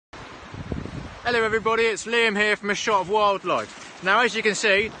Hello everybody, it's Liam here from A Shot of Wildlife. Now as you can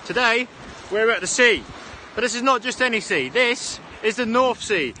see, today we're at the sea. But this is not just any sea, this is the North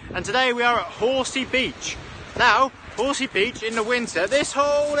Sea. And today we are at Horsey Beach. Now, Horsey Beach in the winter, this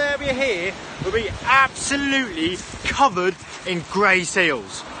whole area here will be absolutely covered in grey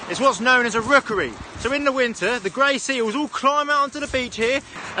seals. It's what's known as a rookery. So in the winter, the grey seals all climb out onto the beach here,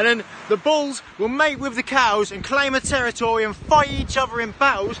 and then the bulls will mate with the cows and claim a territory and fight each other in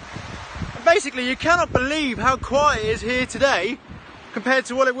battles. And basically, you cannot believe how quiet it is here today compared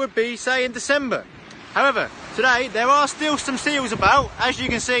to what it would be, say, in December. However, today there are still some seals about, as you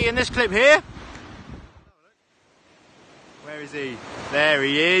can see in this clip here. Where is he? There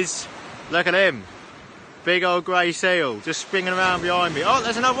he is. Look at him. Big old grey seal just springing around behind me. Oh,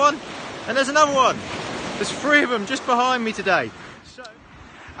 there's another one. And there's another one. There's three of them just behind me today.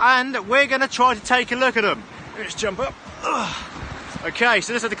 And we're going to try to take a look at them. Let's jump up. Okay,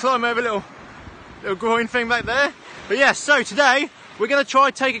 so just had to climb over a little groin thing back there. But yes, so today we're going to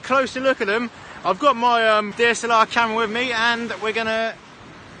try to take a closer look at them. I've got my DSLR camera with me, and we're going to,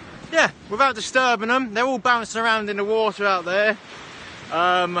 without disturbing them, they're all bouncing around in the water out there.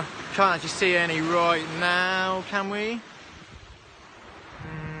 Can't actually see any right now, can we?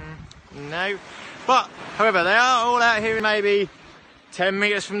 No. But, however, they are all out here maybe 10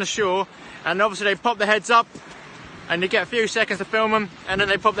 metres from the shore, and obviously they pop their heads up and you get a few seconds to film them, and then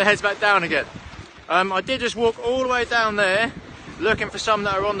they pop their heads back down again. I did just walk all the way down there looking for some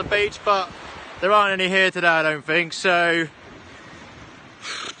that are on the beach, but there aren't any here today, I don't think, so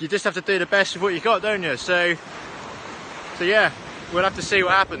you just have to do the best with what you got, don't you? So yeah, we'll have to see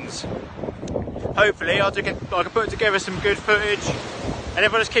what happens. Hopefully I can put together some good footage, and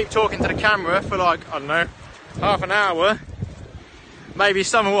if I just keep talking to the camera for like, I don't know, half an hour, maybe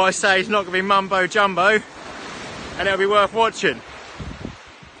some of what I say is not going to be mumbo jumbo, and it'll be worth watching.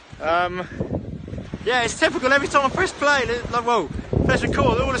 Yeah, it's typical every time I press play, press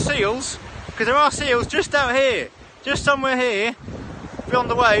record, all the seals, because there are seals just out here, just somewhere here, beyond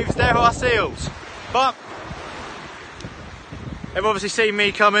the waves, there are seals. But they've obviously seen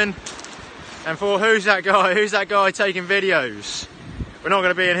me coming and thought, who's that guy taking videos? We're not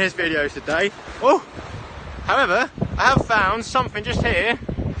going to be in his videos today. Oh, however, I have found something just here.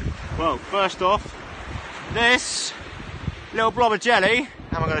 Well, first off, this little blob of jelly.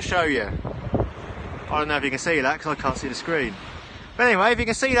 How am I going to show you? I don't know if you can see that because I can't see the screen. But anyway, if you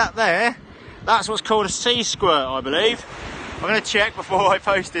can see that there, that's what's called a sea squirt, I believe. I'm going to check before I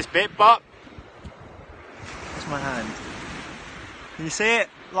post this bit, but that's my hand. Can you see it?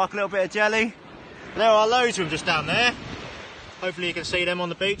 Like a little bit of jelly. There are loads of them just down there. Hopefully you can see them on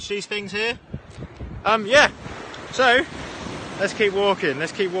the beach, these things here. Yeah, so let's keep walking,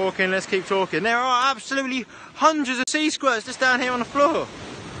 let's keep talking. There are absolutely hundreds of sea squirts just down here on the floor.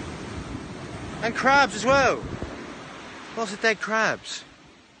 And crabs as well. Lots of dead crabs.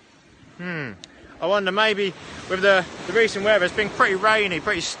 I wonder, maybe with the recent weather, it's been pretty rainy,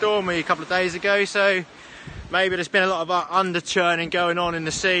 pretty stormy a couple of days ago, so maybe there's been a lot of underchurning going on in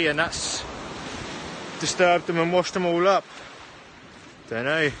the sea, and that's disturbed them and washed them all up. Don't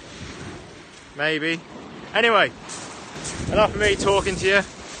know. Maybe. Anyway, enough of me talking to you,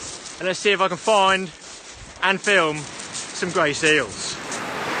 and let's see if I can find and film some grey seals.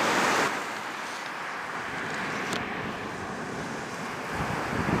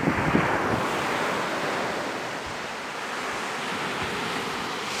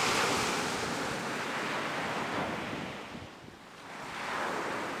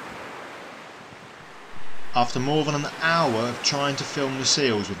 After more than an hour of trying to film the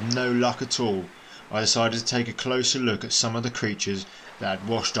seals with no luck at all, I decided to take a closer look at some of the creatures that had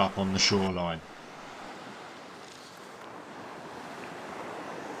washed up on the shoreline.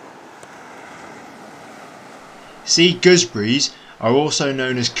 Sea gooseberries are also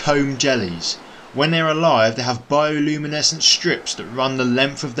known as comb jellies. When they are alive, they have bioluminescent strips that run the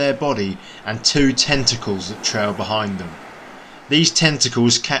length of their body and two tentacles that trail behind them. These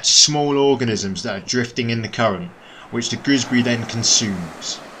tentacles catch small organisms that are drifting in the current, which the gooseberry then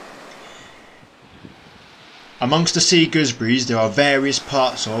consumes. Amongst the sea gooseberries there are various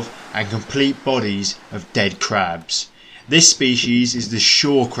parts of and complete bodies of dead crabs. This species is the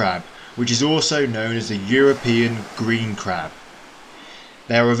shore crab, which is also known as the European green crab.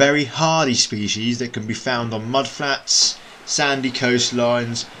 They are a very hardy species that can be found on mudflats, sandy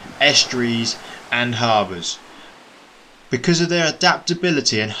coastlines, estuaries and harbours. Because of their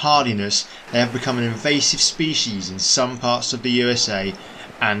adaptability and hardiness, they have become an invasive species in some parts of the USA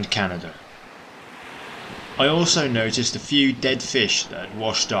and Canada. I also noticed a few dead fish that had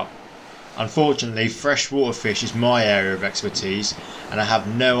washed up. Unfortunately, freshwater fish is my area of expertise and I have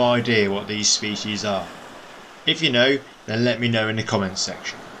no idea what these species are. If you know, then let me know in the comments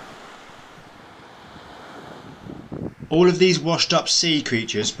section. All of these washed up sea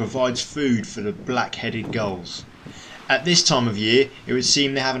creatures provides food for the black-headed gulls. At this time of year it would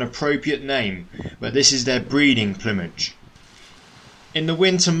seem they have an appropriate name, but this is their breeding plumage. In the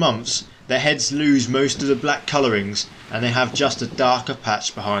winter months their heads lose most of the black colourings and they have just a darker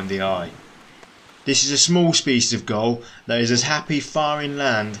patch behind the eye. This is a small species of gull that is as happy far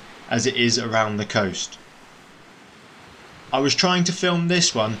inland as it is around the coast. I was trying to film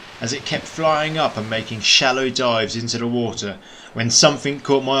this one as it kept flying up and making shallow dives into the water when something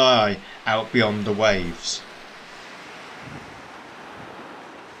caught my eye out beyond the waves.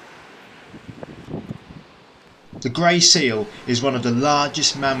 The grey seal is one of the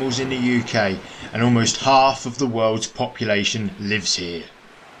largest mammals in the UK and almost half of the world's population lives here.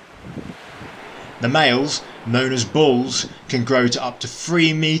 The males, known as bulls, can grow to up to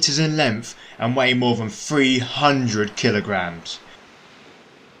 3 meters in length and weigh more than 300 kilograms.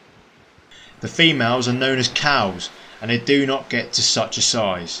 The females are known as cows and they do not get to such a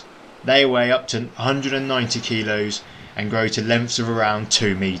size. They weigh up to 190 kilos and grow to lengths of around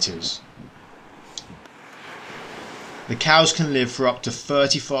 2 meters. The cows can live for up to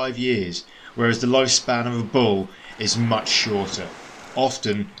 35 years, whereas the lifespan of a bull is much shorter,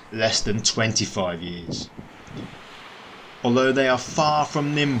 often less than 25 years. Although they are far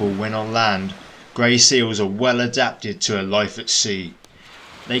from nimble when on land, grey seals are well adapted to a life at sea.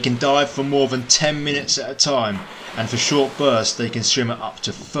 They can dive for more than 10 minutes at a time, and for short bursts they can swim at up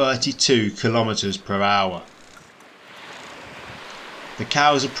to 32 kilometers per hour. The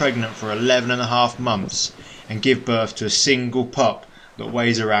cows are pregnant for 11.5 months and give birth to a single pup that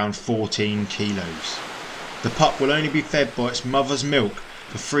weighs around 14 kilos. The pup will only be fed by its mother's milk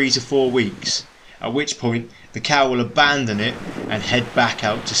for 3 to 4 weeks, at which point the cow will abandon it and head back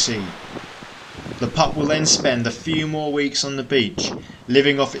out to sea. The pup will then spend a few more weeks on the beach,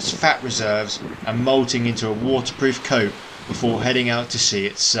 living off its fat reserves and molting into a waterproof coat before heading out to sea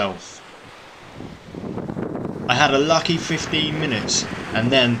itself. I had a lucky 15 minutes and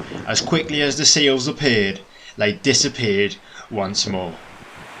then, as quickly as the seals appeared, they disappeared once more.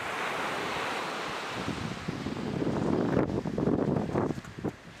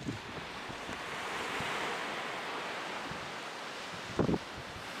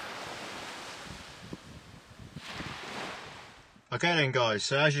 Okay then guys,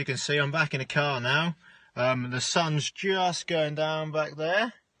 so as you can see I'm back in the car now. The sun's just going down back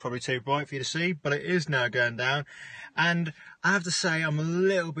there. Probably too bright for you to see, but it is now going down. And I have to say I'm a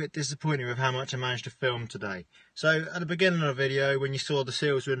little bit disappointed with how much I managed to film today. So at the beginning of the video, when you saw the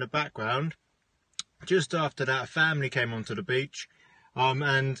seals were in the background, just after that a family came onto the beach.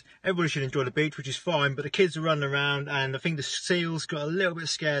 And everybody should enjoy the beach, which is fine, but the kids were running around and I think the seals got a little bit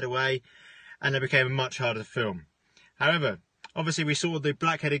scared away and they became much harder to film. However, obviously we saw the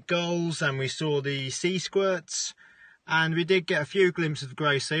black-headed gulls and we saw the sea squirts and we did get a few glimpses of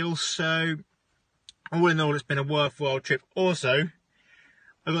grey seals, so all in all it's been a worthwhile trip. Also,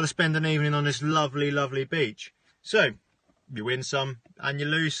 I've got to spend an evening on this lovely beach. So, you win some and you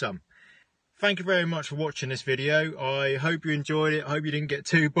lose some. Thank you very much for watching this video. I hope you enjoyed it. I hope you didn't get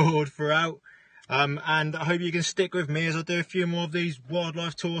too bored throughout. And I hope you can stick with me as I do a few more of these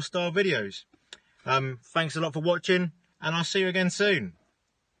wildlife tour style videos. Thanks a lot for watching and I'll see you again soon.